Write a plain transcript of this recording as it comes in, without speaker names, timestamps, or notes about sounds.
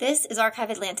This is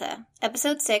Archive Atlanta,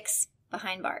 Episode 6,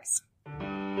 Behind Bars.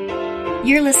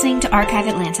 You're listening to Archive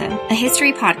Atlanta, a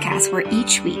history podcast where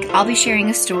each week I'll be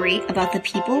sharing a story about the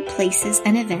people, places,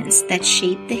 and events that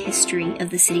shape the history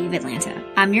of the city of Atlanta.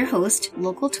 I'm your host,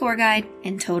 local tour guide,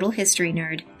 and total history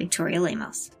nerd, Victoria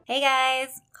Lemos. Hey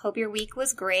guys, hope your week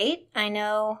was great. I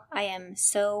know I am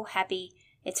so happy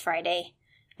it's Friday.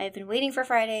 I've been waiting for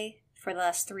Friday for the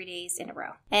last 3 days in a row.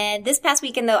 And this past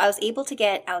weekend, though, I was able to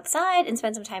get outside and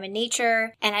spend some time in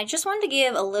nature. And I just wanted to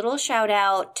give a little shout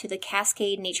out to the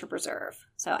Cascade Nature Preserve.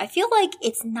 So I feel like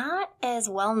it's not as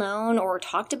well known or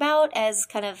talked about as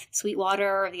kind of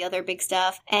Sweetwater or the other big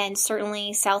stuff. And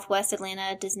certainly Southwest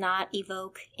Atlanta does not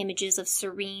evoke images of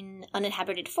serene,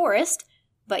 uninhabited forest.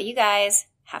 But you guys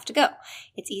have to go.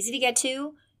 It's easy to get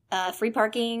to. Free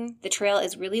parking, the trail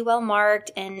is really well marked,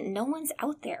 and no one's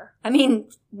out there. I mean,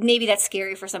 maybe that's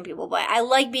scary for some people, but I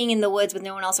like being in the woods with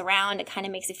no one else around. It kind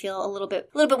of makes it feel a little bit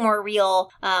more real.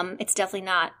 It's definitely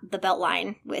not the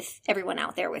Beltline with everyone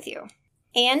out there with you.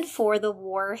 And for the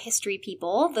war history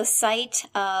people, the site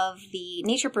of the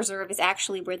nature preserve is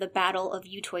actually where the Battle of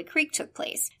Utoy Creek took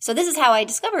place. So this is how I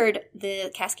discovered the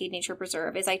Cascade Nature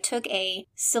Preserve, is I took a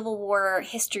Civil War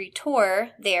history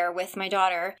tour there with my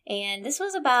daughter, and this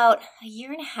was about a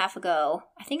year and a half ago.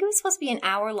 I think it was supposed to be an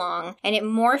hour long, and it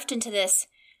morphed into this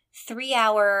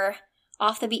 3-hour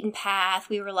off the beaten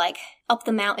path. We were like up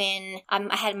the mountain.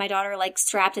 I had my daughter like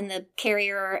strapped in the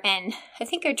carrier, and I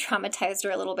think I traumatized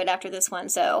her a little bit after this one.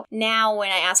 So now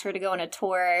when I ask her to go on a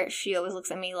tour, she always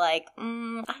looks at me like,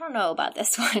 I don't know about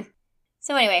this one.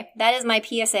 So anyway, that is my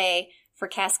PSA for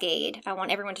Cascade. I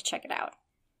want everyone to check it out.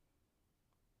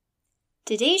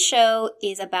 Today's show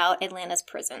is about Atlanta's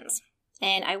prisons.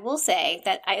 And I will say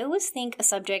that I always think a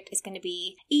subject is going to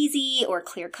be easy or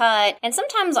clear-cut, and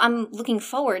sometimes I'm looking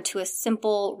forward to a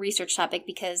simple research topic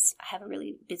because I have a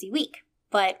really busy week.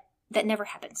 But that never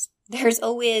happens. There's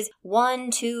always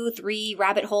 1, 2, 3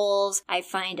 rabbit holes. I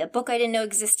find a book I didn't know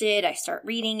existed, I start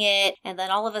reading it, and then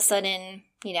all of a sudden,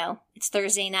 it's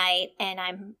Thursday night, and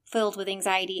I'm filled with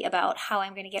anxiety about how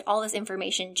I'm going to get all this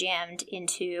information jammed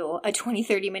into a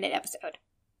 20-30 minute episode.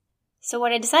 So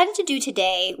what I decided to do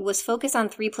today was focus on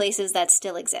 3 places that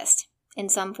still exist, in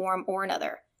some form or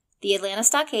another. The Atlanta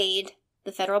Stockade,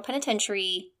 the Federal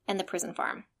Penitentiary, and the Prison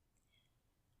Farm.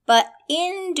 But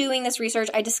in doing this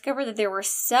research, I discovered that there were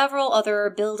several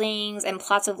other buildings and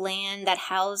plots of land that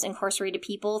housed incarcerated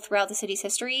people throughout the city's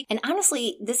history. And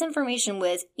honestly, this information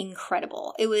was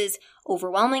incredible. It was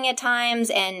overwhelming at times,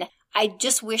 and I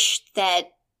just wished that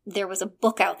there was a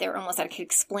book out there almost that could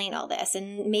explain all this,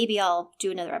 and maybe I'll do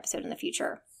another episode in the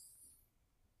future.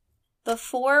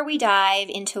 Before we dive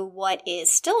into what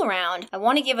is still around, I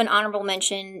want to give an honorable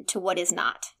mention to what is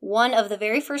not. One of the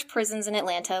very first prisons in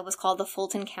Atlanta was called the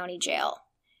Fulton County Jail,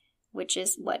 which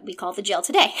is what we call the jail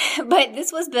today. But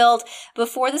this was built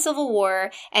before the Civil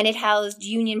War, and it housed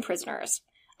Union prisoners.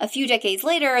 A few decades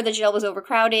later, the jail was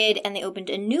overcrowded, and they opened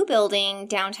a new building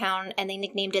downtown, and they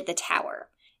nicknamed it the Tower.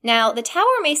 Now, the tower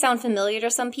may sound familiar to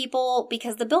some people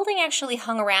because the building actually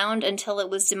hung around until it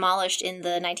was demolished in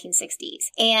the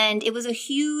 1960s. And it was a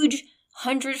huge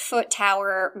 100-foot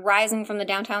tower rising from the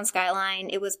downtown skyline.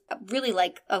 It was really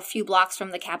like a few blocks from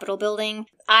the Capitol building.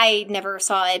 I never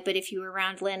saw it, but if you were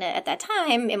around Atlanta at that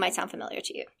time, it might sound familiar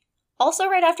to you. Also,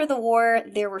 right after the war,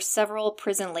 there were several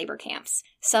prison labor camps.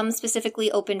 Some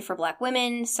specifically opened for Black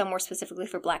women, some were specifically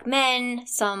for Black men,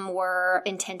 some were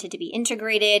intended to be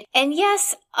integrated. And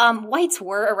yes, whites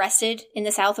were arrested in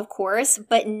the South, of course,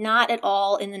 but not at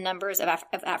all in the numbers of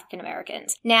African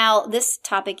Americans. Now, this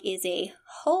topic is a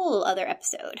whole other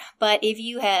episode, but if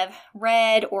you have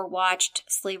read or watched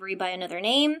Slavery by Another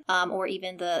Name, or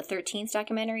even the 13th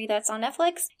documentary that's on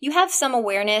Netflix, you have some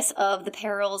awareness of the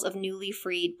perils of newly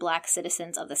freed Black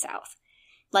citizens of the South.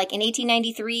 Like in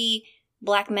 1893,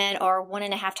 Black men are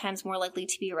 1.5 times more likely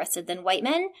to be arrested than white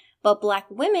men, but Black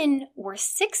women were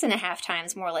 6.5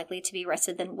 times more likely to be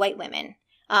arrested than white women.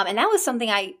 And that was something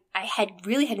I had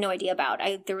no idea about.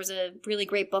 There was a really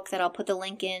great book that I'll put the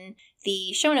link in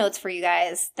the show notes for you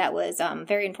guys that was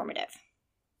very informative.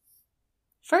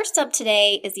 First up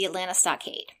today is the Atlanta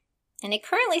Stockade. And it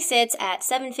currently sits at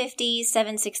 750,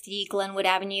 760 Glenwood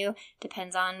Avenue,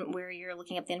 depends on where you're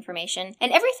looking up the information.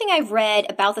 And everything I've read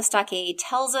about the stockade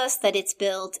tells us that it's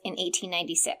built in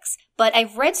 1896. But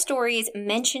I've read stories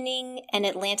mentioning an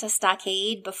Atlanta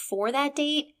stockade before that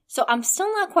date, so I'm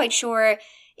still not quite sure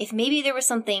if maybe there was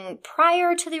something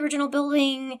prior to the original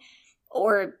building,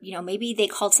 or, maybe they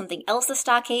called something else a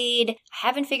stockade. I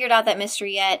haven't figured out that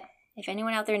mystery yet. If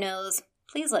anyone out there knows,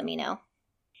 please let me know.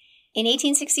 In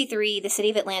 1863, the city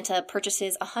of Atlanta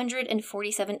purchases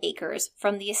 147 acres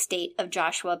from the estate of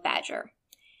Joshua Badger.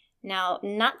 Now,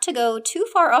 not to go too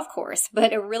far off course,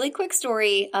 but a really quick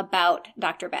story about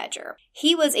Dr. Badger.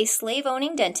 He was a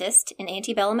slave-owning dentist in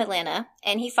antebellum Atlanta,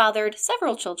 and he fathered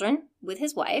several children with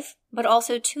his wife, but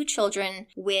also 2 children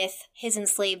with his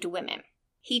enslaved women.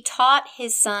 He taught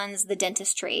his sons the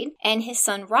dentist trade, and his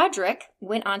son Roderick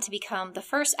went on to become the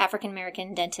first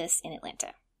African-American dentist in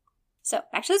Atlanta. So,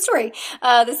 back to the story.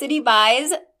 The city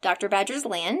buys Dr. Badger's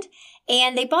land,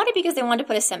 and they bought it because they wanted to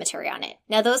put a cemetery on it.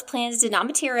 Now, those plans did not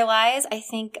materialize, I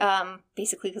think,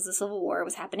 basically because the Civil War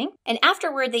was happening. And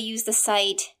afterward, they used the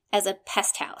site as a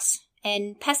pest house.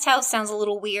 And pest house sounds a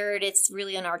little weird. It's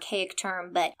really an archaic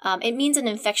term, but it means an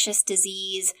infectious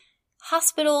disease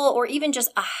hospital, or even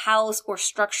just a house or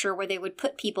structure where they would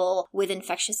put people with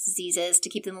infectious diseases to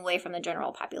keep them away from the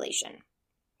general population.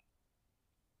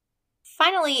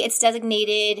 Finally, it's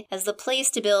designated as the place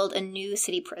to build a new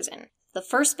city prison. The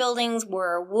first buildings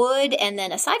were wood, and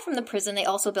then aside from the prison, they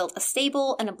also built a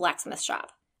stable and a blacksmith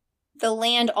shop. The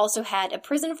land also had a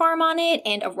prison farm on it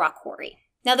and a rock quarry.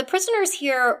 Now, the prisoners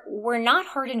here were not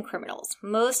hardened criminals.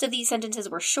 Most of these sentences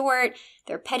were short,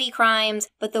 they're petty crimes,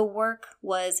 but the work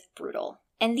was brutal.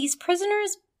 And these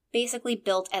prisoners basically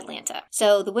built Atlanta.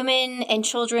 So the women and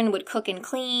children would cook and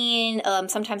clean,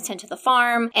 sometimes tend to the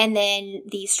farm, and then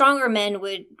the stronger men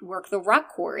would work the rock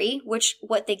quarry, which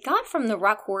what they got from the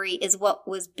rock quarry is what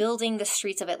was building the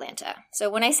streets of Atlanta. So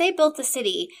when I say built the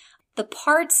city, the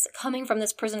parts coming from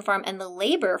this prison farm and the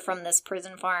labor from this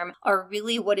prison farm are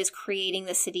really what is creating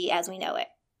the city as we know it.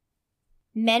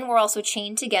 Men were also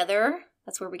chained together.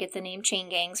 That's where we get the name chain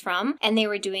gangs from. And they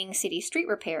were doing city street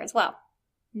repair as well.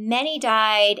 Many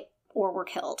died or were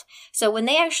killed. So when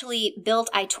they actually built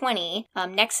I-20,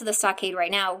 next to the stockade right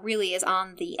now, really is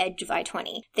on the edge of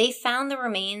I-20, they found the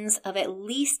remains of at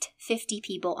least 50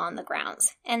 people on the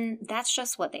grounds. And that's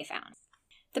just what they found.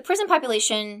 The prison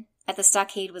population at the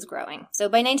stockade was growing. So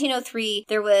by 1903,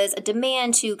 there was a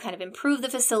demand to kind of improve the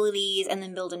facilities and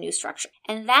then build a new structure.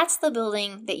 And that's the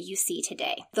building that you see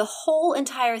today. The whole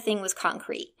entire thing was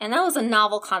concrete. And that was a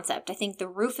novel concept. I think the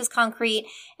roof is concrete.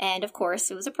 And of course,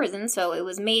 it was a prison, so it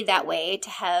was made that way to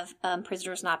have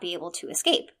prisoners not be able to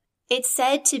escape. It's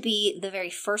said to be the very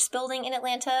first building in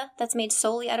Atlanta that's made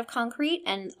solely out of concrete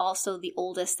and also the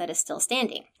oldest that is still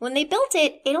standing. When they built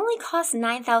it, it only cost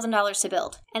 $9,000 to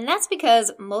build. And that's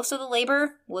because most of the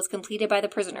labor was completed by the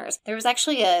prisoners. There was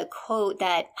actually a quote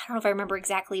that, I don't know if I remember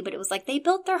exactly, but it was like, they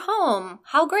built their home.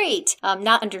 How great.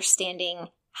 Not understanding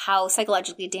how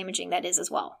psychologically damaging that is as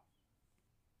well.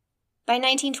 By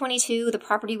 1922, the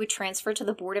property would transfer to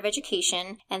the Board of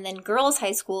Education, and then Girls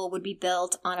High School would be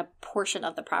built on a portion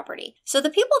of the property. So the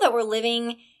people that were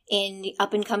living in the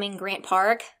up-and-coming Grant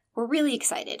Park were really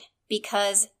excited,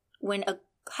 because when a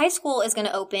high school is going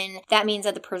to open, that means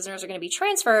that the prisoners are going to be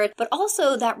transferred, but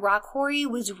also that rock quarry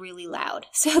was really loud.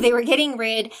 So they were getting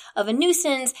rid of a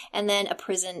nuisance and then a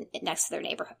prison next to their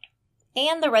neighborhood.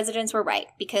 And the residents were right,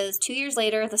 because 2 years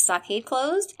later, the stockade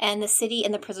closed, and the city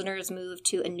and the prisoners moved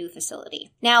to a new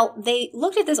facility. Now, they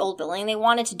looked at this old building, they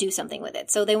wanted to do something with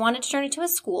it, so they wanted to turn it into a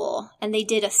school, and they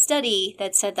did a study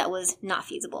that said that was not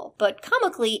feasible. But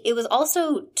comically, it was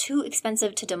also too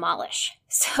expensive to demolish.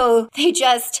 So they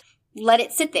just let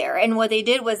it sit there, and what they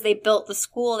did was they built the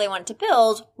school they wanted to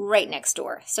build right next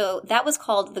door. So that was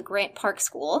called the Grant Park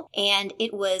School, and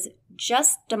it was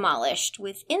just demolished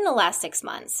within the last 6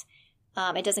 months.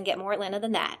 It doesn't get more Atlanta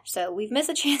than that. So we've missed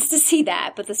a chance to see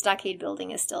that, but the stockade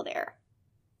building is still there.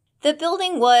 The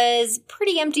building was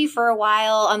pretty empty for a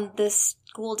while. The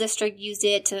school district used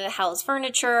it to house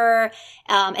furniture.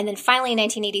 And then finally in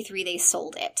 1983, they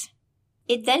sold it.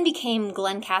 It then became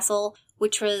Glen Castle,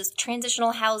 which was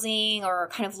transitional housing or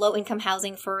kind of low-income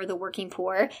housing for the working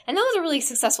poor. And that was a really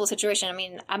successful situation. I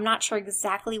mean, I'm not sure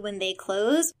exactly when they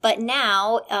closed, but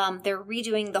now they're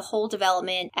redoing the whole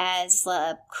development as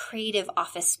a creative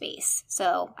office space.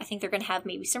 So I think they're going to have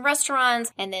maybe some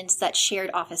restaurants and then that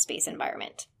shared office space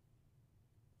environment.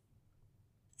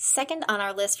 Second on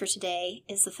our list for today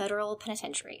is the Federal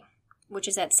Penitentiary, which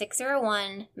is at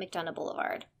 601 McDonough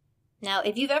Boulevard. Now,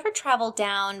 if you've ever traveled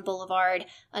down Boulevard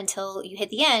until you hit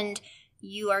the end,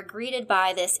 you are greeted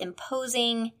by this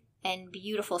imposing and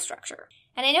beautiful structure.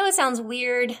 And I know it sounds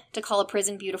weird to call a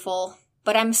prison beautiful,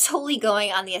 but I'm solely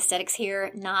going on the aesthetics here,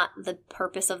 not the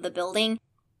purpose of the building.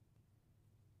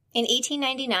 In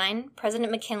 1899,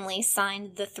 President McKinley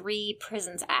signed the Three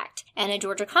Prisons Act, and a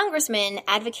Georgia congressman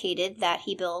advocated that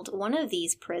he build one of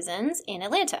these prisons in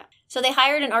Atlanta. So they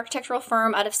hired an architectural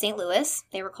firm out of St. Louis.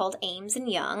 They were called Ames and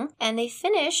Young, and they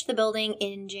finished the building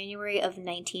in January of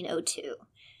 1902.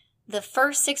 The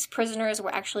first 6 prisoners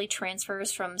were actually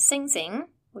transfers from Sing Sing,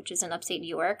 which is in upstate New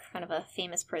York, kind of a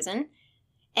famous prison.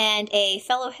 And a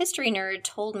fellow history nerd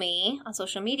told me on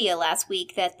social media last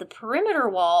week that the perimeter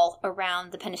wall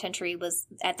around the penitentiary was,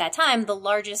 at that time, the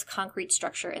largest concrete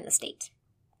structure in the state.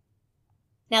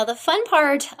 Now, the fun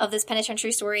part of this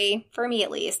penitentiary story, for me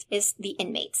at least, is the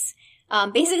inmates.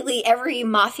 Basically, every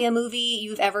mafia movie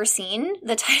you've ever seen,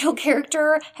 the title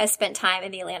character has spent time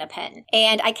in the Atlanta pen.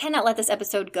 And I cannot let this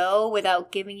episode go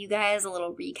without giving you guys a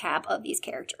little recap of these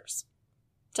characters.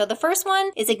 So the first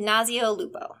one is Ignazio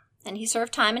Lupo. And he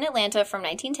served time in Atlanta from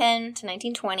 1910 to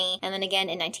 1920, and then again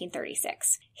in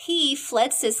 1936. He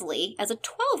fled Sicily as a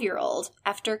 12-year-old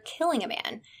after killing a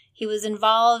man. He was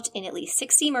involved in at least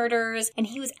 60 murders, and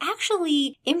he was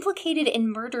actually implicated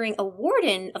in murdering a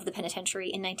warden of the penitentiary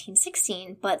in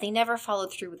 1916, but they never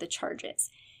followed through with the charges.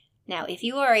 Now, if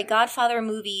you are a Godfather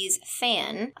movies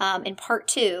fan, in part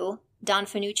 2, Don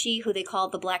Fanucci, who they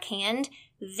called the Black Hand,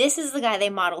 this is the guy they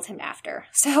modeled him after.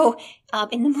 So,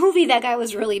 in the movie, that guy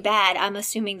was really bad. I'm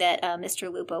assuming that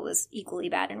Mr. Lupo was equally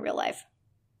bad in real life.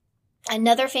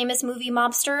 Another famous movie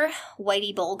mobster,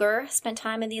 Whitey Bulger, spent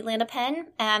time in the Atlanta pen.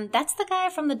 That's the guy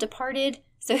from The Departed.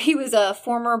 So he was a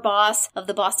former boss of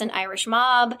the Boston Irish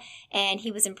mob, and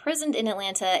he was imprisoned in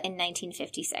Atlanta in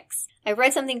 1956. I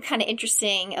read something kind of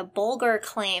interesting. Bulger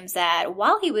claims that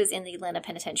while he was in the Atlanta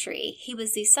penitentiary, he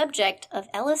was the subject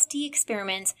of LSD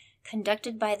experiments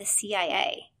conducted by the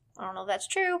CIA. I don't know if that's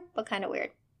true, but kind of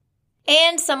weird.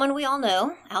 And someone we all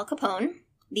know, Al Capone.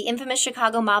 The infamous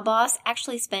Chicago mob boss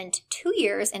actually spent 2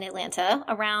 years in Atlanta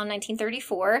around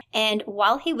 1934, and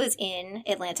while he was in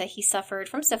Atlanta, he suffered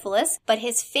from syphilis, but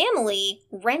his family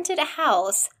rented a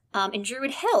house in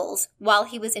Druid Hills while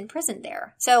he was in prison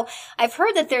there. So I've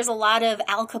heard that there's a lot of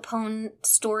Al Capone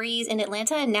stories in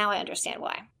Atlanta, and now I understand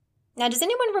why. Now, does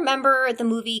anyone remember the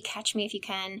movie Catch Me If You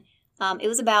Can? It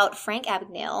was about Frank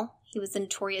Abagnale. He was the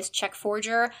notorious check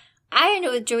forger. I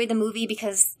enjoyed the movie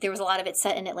because there was a lot of it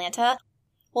set in Atlanta.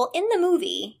 Well, in the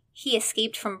movie, he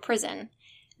escaped from prison.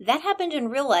 That happened in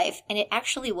real life, and it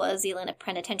actually was the Atlanta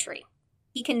Penitentiary.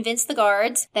 He convinced the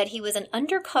guards that he was an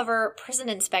undercover prison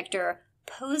inspector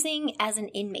posing as an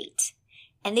inmate.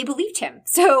 And they believed him.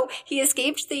 So he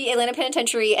escaped the Atlanta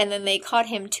Penitentiary, and then they caught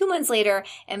him 2 months later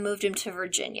and moved him to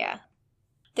Virginia.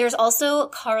 There's also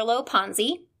Carlo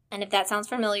Ponzi. And if that sounds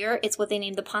familiar, it's what they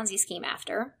named the Ponzi scheme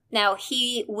after. Now,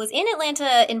 he was in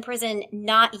Atlanta in prison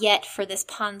not yet for this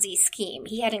Ponzi scheme.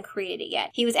 He hadn't created it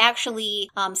yet. He was actually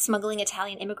smuggling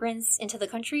Italian immigrants into the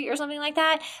country or something like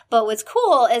that. But what's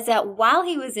cool is that while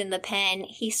he was in the pen,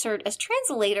 he served as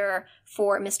translator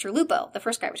for Mr. Lupo, the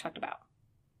first guy we talked about.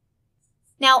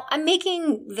 Now, I'm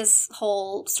making this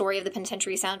whole story of the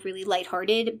penitentiary sound really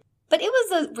lighthearted, but it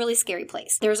was a really scary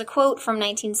place. There's a quote from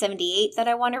 1978 that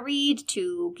I want to read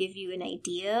to give you an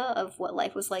idea of what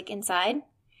life was like inside.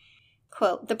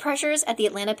 Quote, "The pressures at the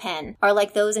Atlanta pen are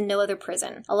like those in no other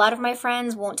prison. A lot of my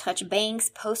friends won't touch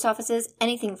banks, post offices,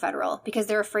 anything federal, because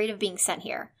they're afraid of being sent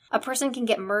here. A person can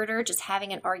get murdered just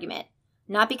having an argument.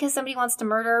 Not because somebody wants to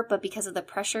murder, but because of the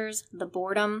pressures, the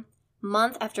boredom.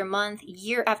 Month after month,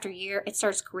 year after year, it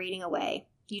starts grating away.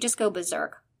 You just go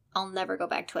berserk. I'll never go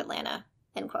back to Atlanta."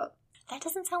 End quote. That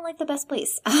doesn't sound like the best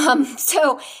place.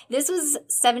 So this was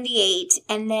 78,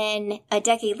 and then a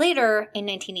decade later, in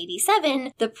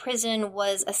 1987, the prison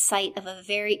was a site of a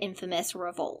very infamous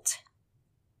revolt.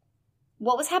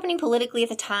 What was happening politically at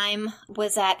the time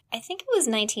was that, I think it was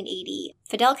 1980,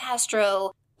 Fidel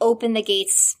Castro opened the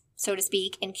gates, so to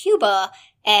speak, in Cuba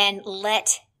and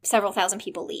let several thousand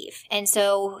people leave. And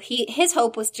so his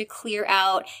hope was to clear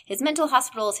out his mental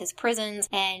hospitals, his prisons,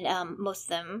 and most of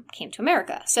them came to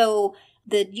America. So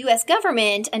the U.S.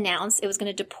 government announced it was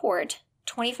going to deport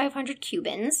 2,500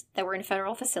 Cubans that were in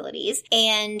federal facilities,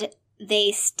 and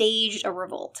they staged a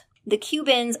revolt. The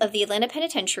Cubans of the Atlanta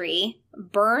Penitentiary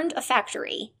burned a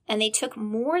factory, and they took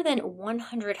more than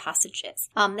 100 hostages.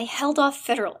 They held off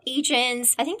federal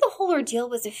agents. I think the whole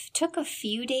ordeal it took a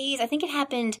few days. I think it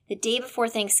happened the day before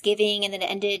Thanksgiving, and then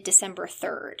it ended December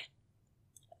 3rd.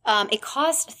 It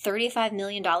cost $35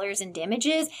 million in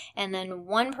damages, and then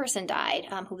one person died,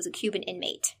 who was a Cuban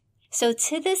inmate. So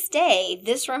to this day,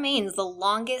 this remains the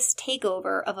longest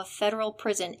takeover of a federal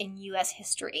prison in U.S.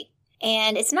 history.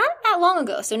 And it's not that long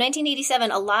ago. So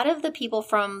 1987, a lot of the people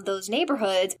from those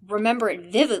neighborhoods remember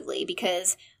it vividly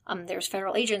because there's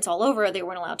federal agents all over. They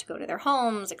weren't allowed to go to their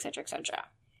homes, etc., etc.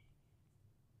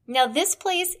 Now, this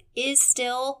place is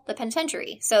still the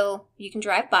penitentiary, so you can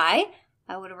drive by.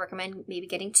 I wouldn't recommend maybe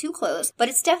getting too close, but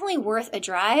it's definitely worth a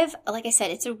drive. Like I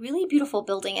said, it's a really beautiful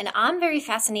building, and I'm very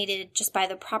fascinated just by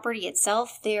the property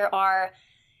itself. There are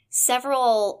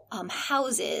several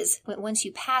houses once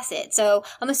you pass it. So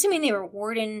I'm assuming they were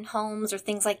warden homes or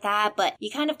things like that, but you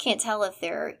kind of can't tell if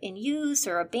they're in use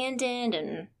or abandoned,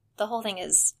 and the whole thing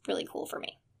is really cool for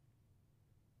me.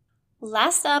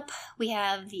 Last up, we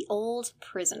have the old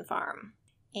prison farm.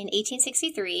 In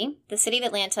 1863, the city of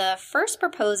Atlanta first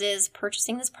proposes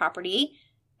purchasing this property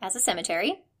as a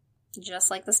cemetery,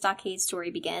 just like the stockade story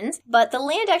begins. But the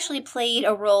land actually played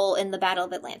a role in the Battle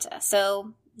of Atlanta,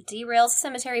 so derails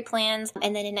cemetery plans.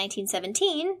 And then in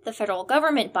 1917, the federal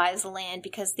government buys the land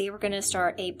because they were going to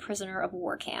start a prisoner of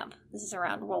war camp. This is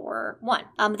around World War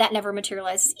I. That never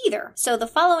materializes either. So the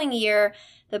following year,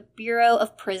 the Bureau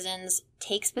of Prisons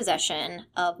takes possession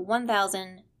of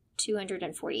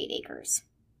 1,248 acres.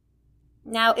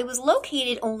 Now, it was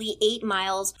located only 8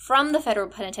 miles from the federal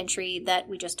penitentiary that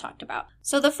we just talked about.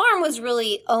 So the farm was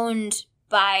really owned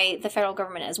by the federal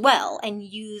government as well and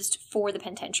used for the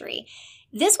penitentiary.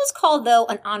 This was called, though,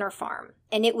 an honor farm,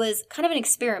 and it was kind of an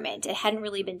experiment. It hadn't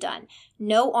really been done.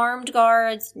 No armed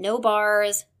guards, no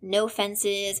bars, no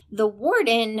fences. The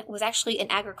warden was actually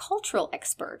an agricultural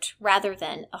expert rather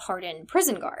than a hardened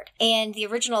prison guard. And the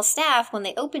original staff, when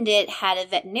they opened it, had a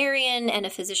veterinarian and a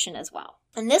physician as well.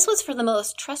 And this was for the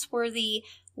most trustworthy,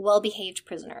 well-behaved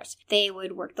prisoners. They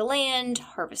would work the land,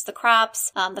 harvest the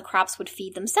crops. The crops would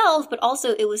feed themselves, but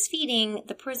also it was feeding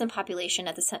the prison population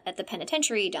at the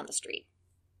penitentiary down the street.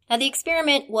 Now, the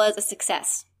experiment was a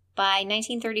success. By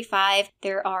 1935,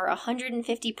 there are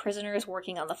 150 prisoners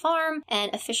working on the farm,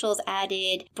 and officials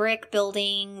added brick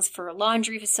buildings for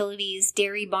laundry facilities,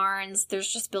 dairy barns.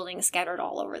 There's just buildings scattered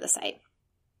all over the site.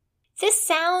 This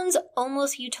sounds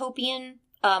almost utopian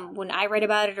when I write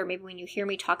about it, or maybe when you hear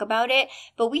me talk about it,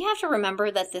 but we have to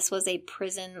remember that this was a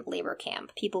prison labor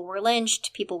camp. People were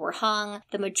lynched, people were hung.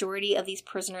 The majority of these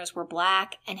prisoners were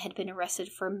Black and had been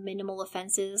arrested for minimal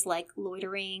offenses like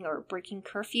loitering or breaking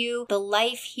curfew. The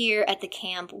life here at the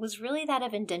camp was really that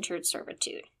of indentured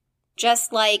servitude.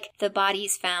 Just like the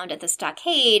bodies found at the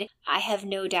stockade, I have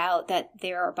no doubt that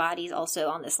there are bodies also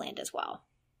on this land as well.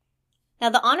 Now,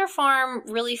 the honor farm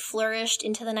really flourished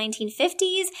into the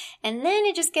 1950s, and then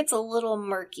it just gets a little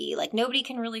murky. Like, nobody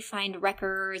can really find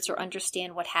records or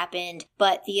understand what happened,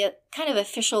 but the kind of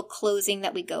official closing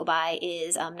that we go by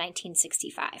is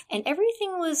 1965. And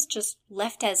everything was just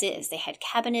left as is. They had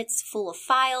cabinets full of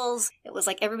files. It was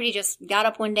like everybody just got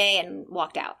up one day and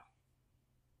walked out.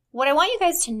 What I want you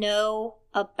guys to know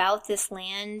about this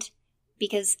land,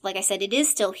 because, like I said, it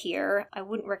is still here. I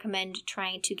wouldn't recommend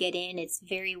trying to get in. It's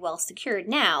very well secured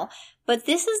now. But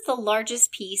this is the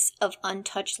largest piece of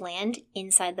untouched land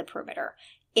inside the perimeter.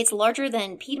 It's larger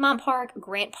than Piedmont Park,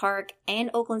 Grant Park,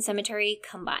 and Oakland Cemetery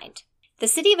combined. The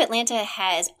city of Atlanta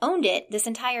has owned it this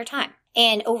entire time.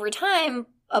 And over time,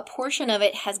 a portion of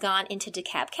it has gone into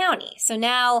DeKalb County. So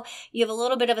now you have a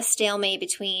little bit of a stalemate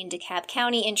between DeKalb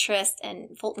County interest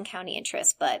and Fulton County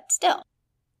interest, but still.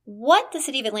 What the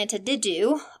city of Atlanta did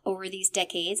do over these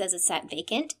decades as it sat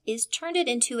vacant is turned it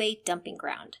into a dumping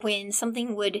ground. When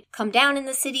something would come down in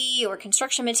the city or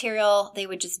construction material, they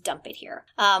would just dump it here.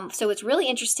 So what's really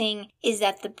interesting is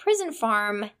that the prison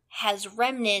farm has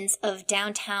remnants of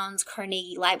downtown's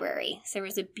Carnegie Library. So there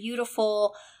was a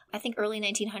beautiful, I think, early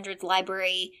 1900s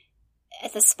library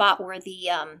at the spot where the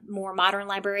more modern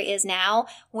library is now.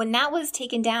 When that was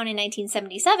taken down in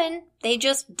 1977, they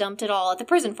just dumped it all at the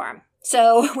prison farm.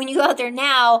 So when you go out there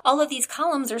now, all of these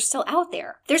columns are still out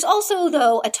there. There's also,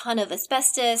 though, a ton of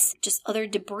asbestos, just other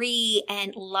debris,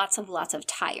 and lots of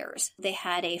tires. They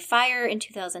had a fire in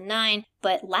 2009,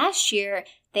 but last year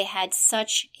they had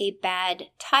such a bad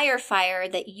tire fire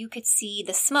that you could see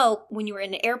the smoke when you were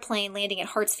in an airplane landing at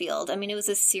Hartsfield. I mean, it was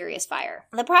a serious fire.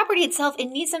 The property itself, it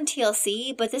needs some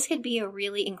TLC, but this could be a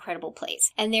really incredible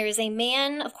place. And there is a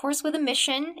man, of course, with a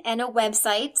mission and a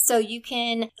website, so you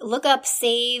can look up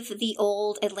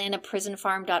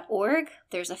SaveTheOldAtlantaPrisonFarm.org.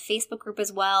 There's a Facebook group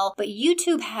as well, but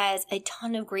YouTube has a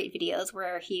ton of great videos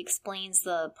where he explains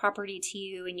the property to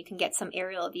you and you can get some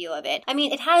aerial view of it. I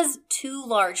mean, it has 2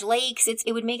 large lakes.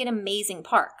 It would make an amazing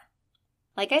park.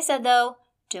 Like I said, though,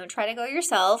 don't try to go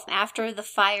yourself. After the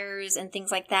fires and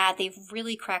things like that, they've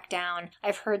really cracked down.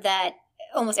 I've heard that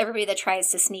almost everybody that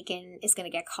tries to sneak in is going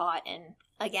to get caught. And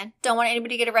again, don't want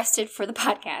anybody to get arrested for the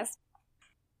podcast.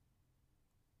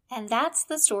 And that's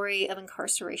the story of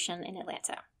incarceration in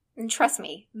Atlanta. And trust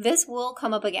me, this will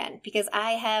come up again because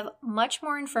I have much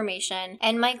more information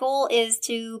and my goal is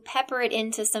to pepper it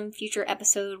into some future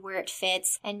episode where it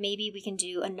fits and maybe we can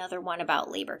do another one about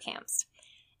labor camps.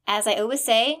 As I always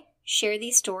say, share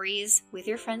these stories with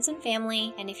your friends and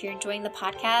family, and if you're enjoying the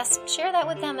podcast, share that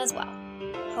with them as well.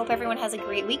 Hope everyone has a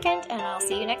great weekend and I'll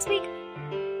see you next week.